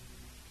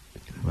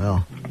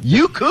 Well,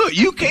 you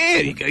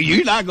can.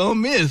 You're not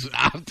going to miss.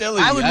 I'm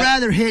telling you. I would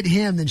rather hit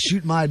him than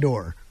shoot my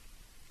door.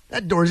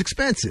 That door is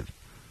expensive.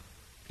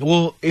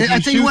 Well, I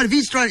tell you what, if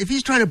he's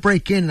trying to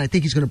break in, and I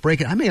think he's going to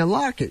break it, I may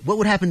unlock it. What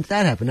would happen if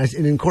that happened?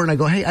 And in court, and I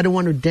go, hey, I don't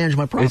want to damage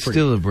my property. It's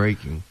still a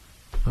breaking.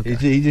 Okay.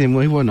 He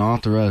wasn't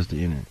authorized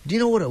to enter. Do you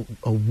know what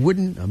a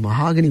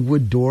mahogany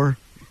wood door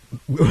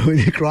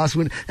with a cross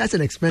window? That's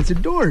an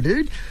expensive door,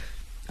 dude.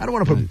 I don't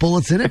want to put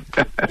bullets in it.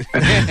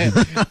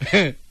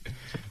 That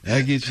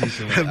gets you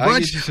some.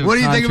 Butch, what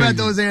do you think about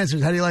those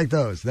answers? How do you like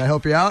those? Did that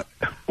help you out?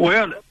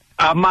 Well,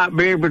 I might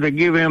be able to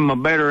give him a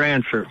better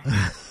answer.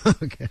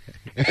 Okay.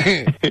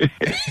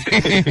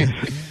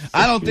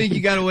 I don't think you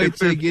got to wait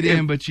till you get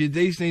in, but you at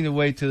least need to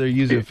wait till they're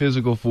using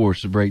physical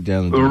force to break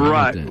down the door.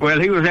 Right.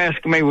 Well, he was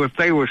asking me if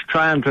they was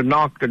trying to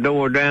knock the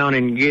door down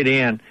and get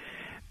in,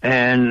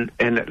 and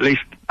at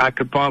least I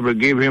could probably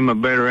give him a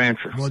better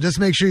answer. Well,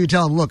 just make sure you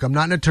tell him, look, I'm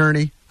not an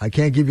attorney. I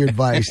can't give you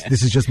advice.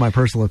 This is just my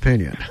personal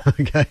opinion.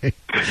 Okay?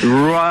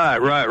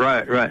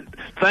 Right.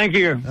 Thank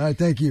you. All right,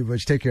 thank you,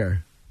 Butch. Take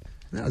care.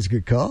 That was a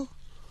good call.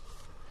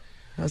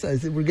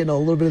 We're getting a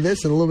little bit of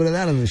this and a little bit of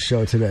that on this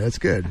show today. That's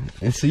good.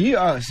 And so you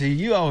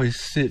always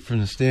sit from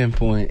the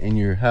standpoint in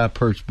your high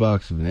perch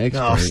box of an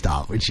expert. Oh,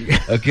 stop with you.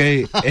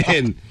 Okay,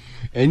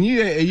 and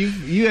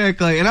you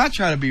act like, and I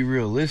try to be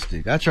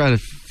realistic. I try to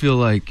feel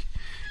like,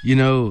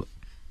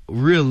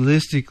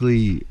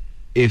 realistically,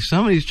 if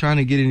somebody's trying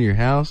to get in your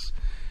house,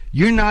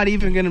 you're not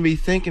even going to be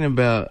thinking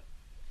about,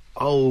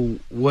 oh,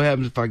 what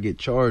happens if I get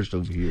charged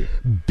over here?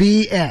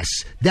 BS.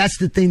 That's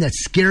the thing that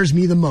scares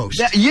me the most.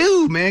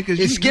 Man, because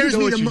you know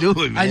what you're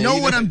doing, man. I know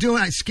what I'm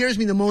doing. It scares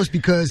me the most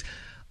because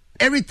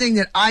everything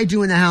that I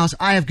do in the house,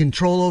 I have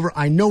control over.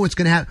 I know what's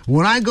going to happen.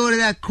 When I go to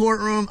that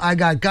courtroom, I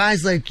got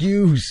guys like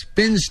you who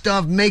spin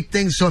stuff, make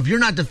things. So if you're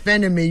not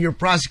defending me, you're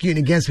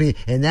prosecuting against me,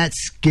 and that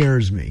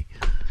scares me.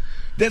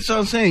 That's what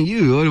I'm saying.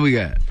 What do we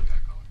got?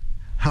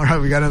 All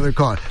right, we got another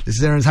call. This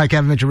is Aaron's High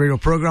Cap Adventure Radio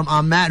program.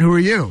 I'm Matt. Who are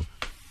you?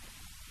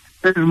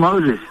 This is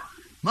Moses.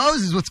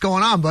 Moses, what's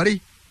going on, buddy?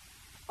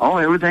 Oh,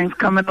 everything's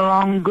coming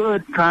along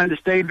good, trying to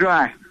stay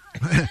dry.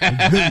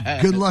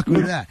 Good luck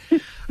with that.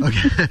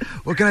 Okay,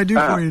 what can I do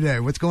for you today?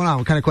 What's going on?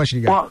 What kind of question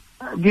you got?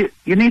 Well,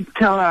 you need to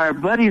tell our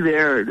buddy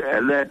there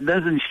that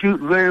doesn't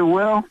shoot very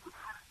well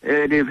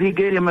And if he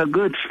get him a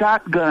good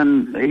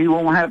shotgun, he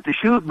won't have to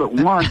shoot but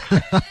once.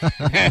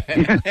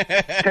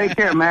 Take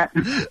care, Matt.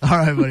 All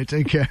right, buddy.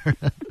 Take care.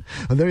 Well,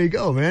 there you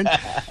go, man.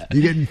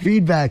 You're getting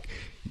feedback.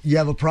 You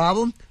have a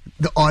problem,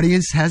 the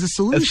audience has a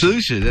solution. A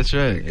solution, that's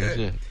right. That's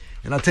right.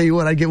 And I'll tell you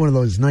what, I'd get one of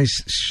those nice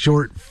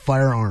short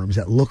firearms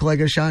that look like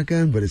a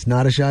shotgun, but it's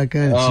not a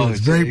shotgun. Oh,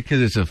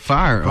 because it's a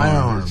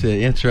firearm.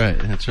 That's right.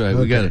 That's right. Okay.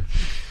 We got to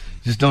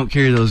just don't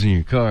carry those in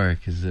your car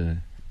because you're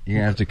going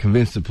to have to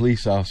convince the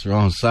police officer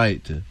on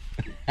site to.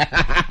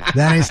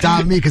 That ain't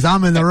stopping me because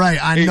I'm in the right.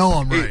 I know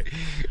I'm right.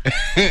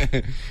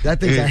 That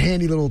thing's a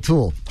handy little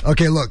tool.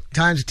 Okay, look,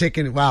 time's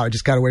ticking. Wow, it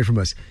just got away from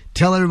us.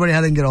 Tell everybody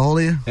how they can get a hold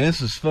of you. And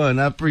this was fun.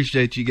 I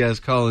appreciate you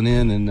guys calling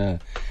in, and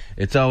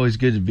it's always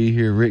good to be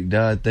here. Rick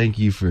Dodd, thank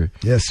you for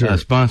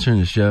sponsoring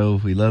the show.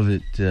 We love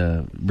it.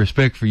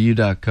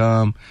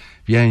 Respectforyou.com.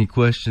 If you have any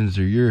questions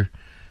or your,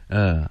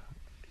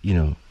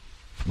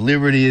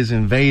 liberty is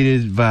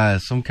invaded by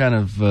some kind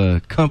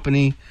of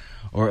company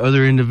or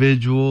other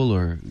individual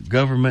or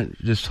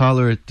government, just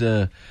holler at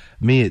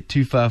me at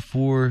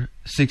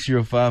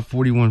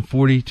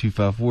 254-605-4140,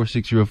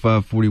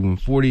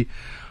 254-605-4140,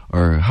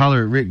 or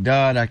holler at Rick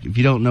Dodd. If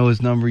you don't know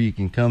his number, you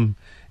can come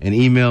and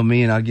email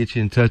me, and I'll get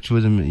you in touch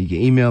with him. You can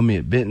email me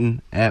at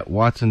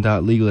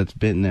benton@watson.legal. That's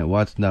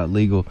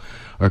benton@watson.legal.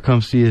 Or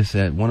come see us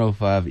at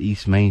 105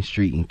 East Main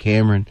Street in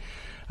Cameron.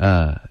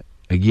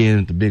 Again,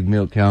 at the big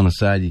milk cow on the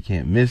side. You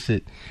can't miss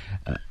it.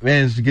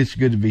 Man, it's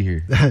good to be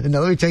here. Now,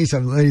 let me tell you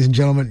something, ladies and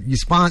gentlemen. You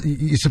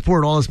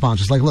support all the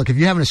sponsors. Like, look, if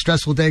you're having a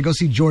stressful day, go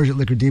see George at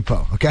Liquor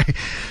Depot, okay?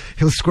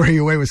 He'll square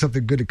you away with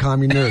something good to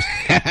calm your nerves.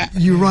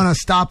 You run a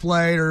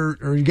stoplight or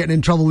you're getting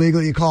in trouble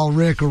legally, you call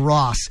Rick or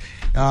Ross.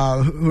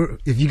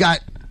 If you got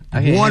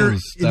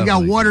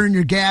water in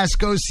your gas,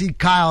 go see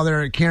Kyle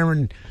there at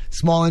Cameron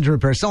Small Engine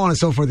Repair, so on and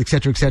so forth, et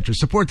cetera, et cetera.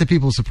 Support the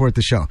people, support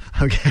the show,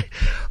 okay?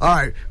 All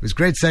right, it was a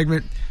great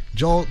segment.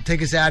 Joel,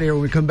 take us out of here.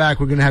 When we come back,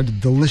 we're going to have the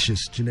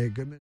delicious Janae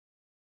Goodman.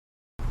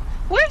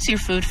 Where's your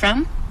food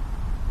from?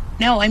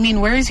 No, I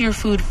mean, where's your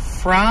food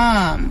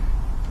from?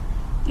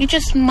 You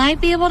just might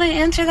be able to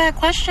answer that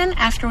question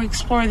after we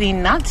explore the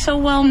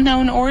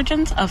not-so-well-known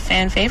origins of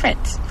fan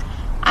favorites.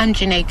 I'm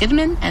Janae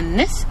Goodman, and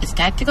this is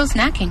Tactical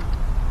Snacking.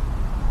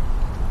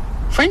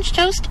 French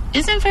toast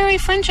isn't very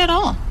French at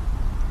all.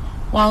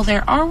 While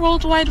there are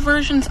worldwide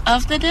versions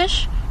of the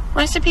dish,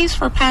 recipes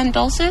for pan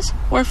dulces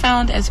were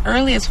found as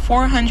early as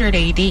 400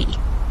 AD.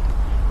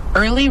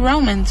 Early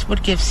Romans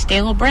would give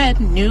stale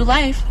bread new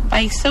life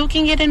by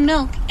soaking it in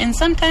milk and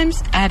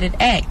sometimes added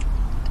egg.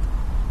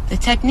 The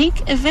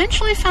technique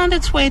eventually found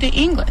its way to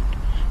England,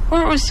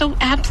 where it was so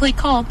aptly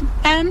called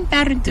pain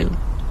perdu,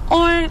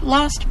 or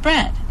lost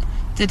bread,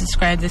 to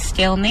describe the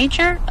stale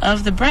nature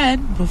of the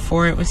bread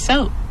before it was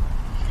soaked.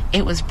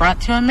 It was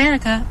brought to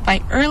America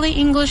by early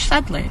English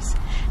settlers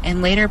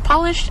and later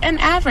polished and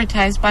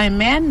advertised by a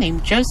man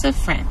named Joseph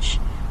French,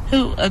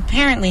 who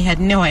apparently had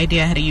no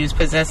idea how to use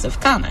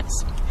possessive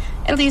commas.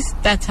 At least,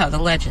 that's how the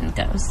legend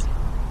goes.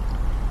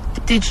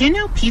 Did you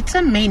know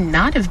pizza may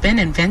not have been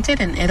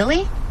invented in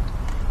Italy?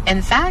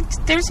 In fact,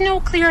 there's no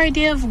clear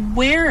idea of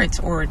where its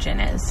origin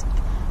is,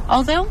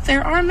 although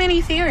there are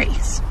many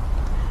theories.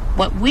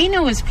 What we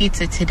know as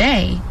pizza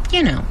today,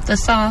 the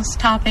sauce,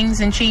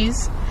 toppings, and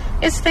cheese,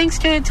 is thanks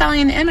to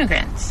Italian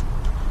immigrants.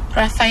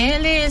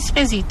 Raffaele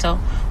Esposito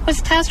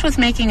was tasked with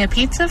making a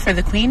pizza for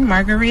the Queen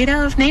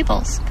Margherita of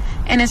Naples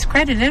and is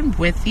credited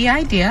with the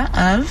idea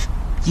of,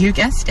 you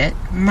guessed it,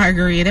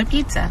 margherita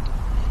pizza,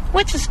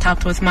 which is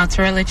topped with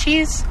mozzarella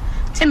cheese,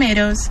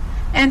 tomatoes,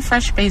 and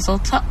fresh basil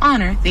to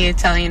honor the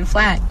Italian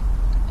flag.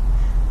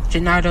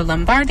 Gennaro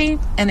Lombardi,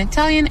 an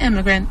Italian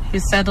immigrant who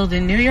settled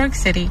in New York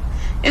City,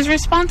 is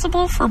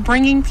responsible for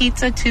bringing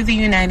pizza to the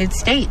United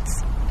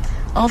States,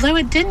 although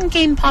it didn't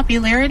gain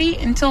popularity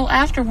until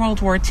after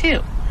World War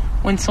II,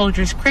 when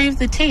soldiers craved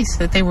the taste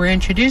that they were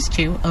introduced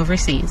to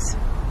overseas.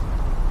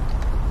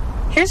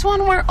 Here's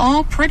one we're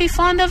all pretty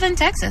fond of in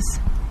Texas: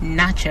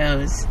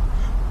 nachos.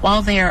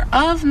 While they are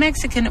of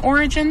Mexican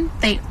origin,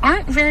 they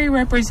aren't very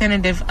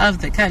representative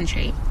of the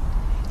country.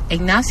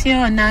 Ignacio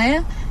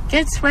Anaya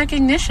gets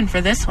recognition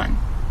for this one.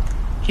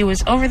 He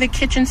was over the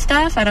kitchen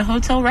staff at a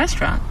hotel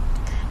restaurant.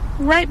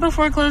 Right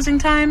before closing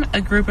time,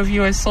 a group of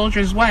U.S.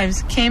 soldiers'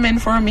 wives came in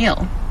for a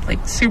meal.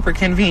 Like, super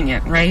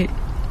convenient, right?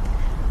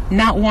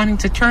 Not wanting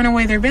to turn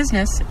away their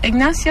business,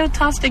 Ignacio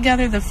tossed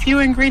together the few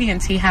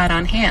ingredients he had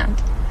on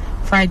hand: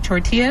 fried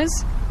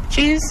tortillas,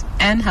 cheese,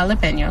 and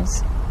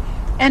jalapenos,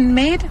 and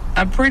made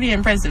a pretty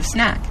impressive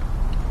snack.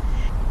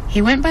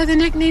 He went by the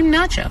nickname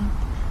Nacho,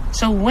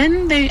 so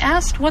when they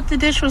asked what the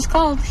dish was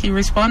called, he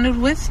responded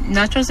with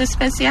Nachos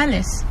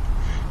Especiales.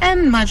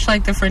 And much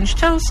like the French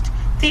toast,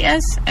 the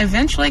S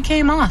eventually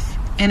came off,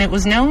 and it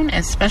was known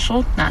as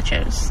Special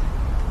Nachos.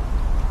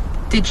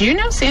 Did you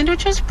know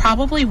sandwiches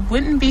probably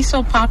wouldn't be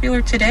so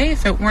popular today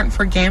if it weren't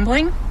for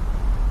gambling?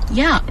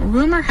 Yeah,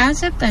 rumor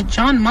has it that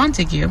John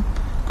Montague,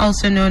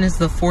 also known as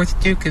the 4th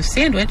Duke of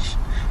Sandwich,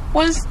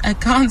 was a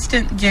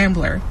constant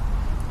gambler.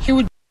 He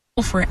would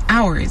gamble for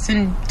hours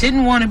and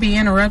didn't want to be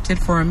interrupted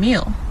for a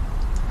meal.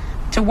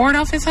 To To ward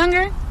off his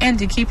hunger and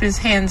to keep his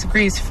hands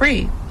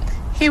grease-free,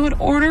 he would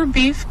order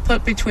beef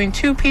put between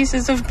 2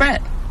 pieces of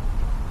bread.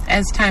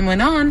 As time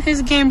went on,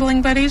 his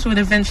gambling buddies would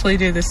eventually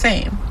do the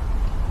same.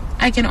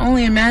 I can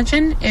only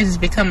imagine it has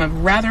become a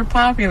rather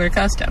popular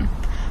custom,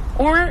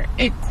 or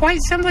it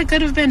quite simply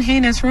could have been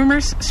heinous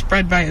rumors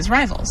spread by his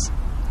rivals.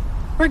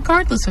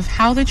 Regardless of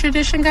how the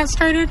tradition got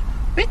started,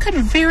 we could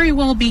very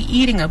well be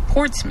eating a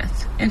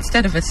Portsmouth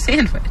instead of a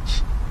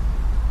sandwich.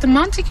 The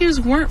Montagues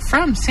weren't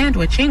from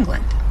Sandwich,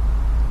 England.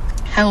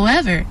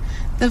 However,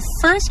 the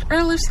first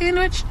Earl of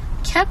Sandwich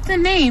kept the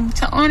name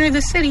to honor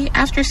the city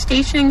after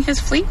stationing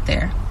his fleet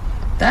there,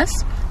 thus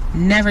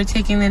never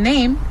taking the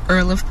name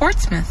Earl of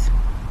Portsmouth.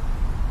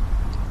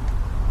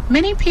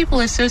 Many people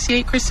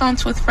associate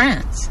croissants with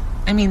France.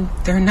 I mean,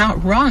 they're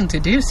not wrong to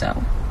do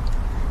so.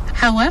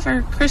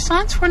 However,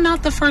 croissants were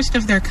not the first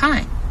of their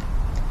kind.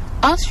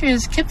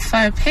 Austria's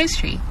Kipferl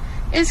pastry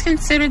is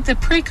considered the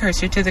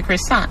precursor to the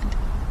croissant.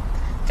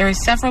 There are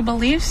several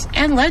beliefs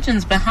and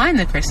legends behind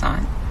the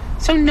croissant,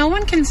 so no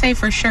one can say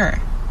for sure.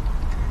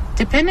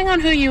 Depending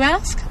on who you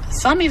ask,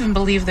 some even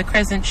believe the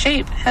crescent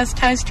shape has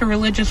ties to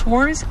religious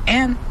wars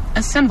and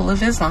a symbol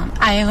of Islam.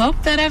 I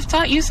hope that I've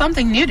taught you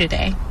something new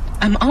today.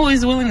 I'm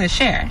always willing to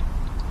share.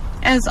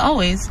 As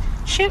always,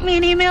 shoot me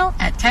an email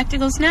at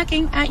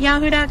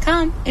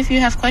tacticalsnacking@yahoo.com if you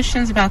have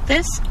questions about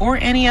this or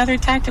any other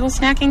tactical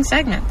snacking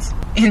segments.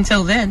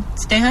 Until then,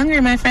 stay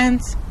hungry, my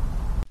friends.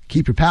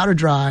 Keep your powder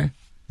dry,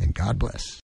 and God bless.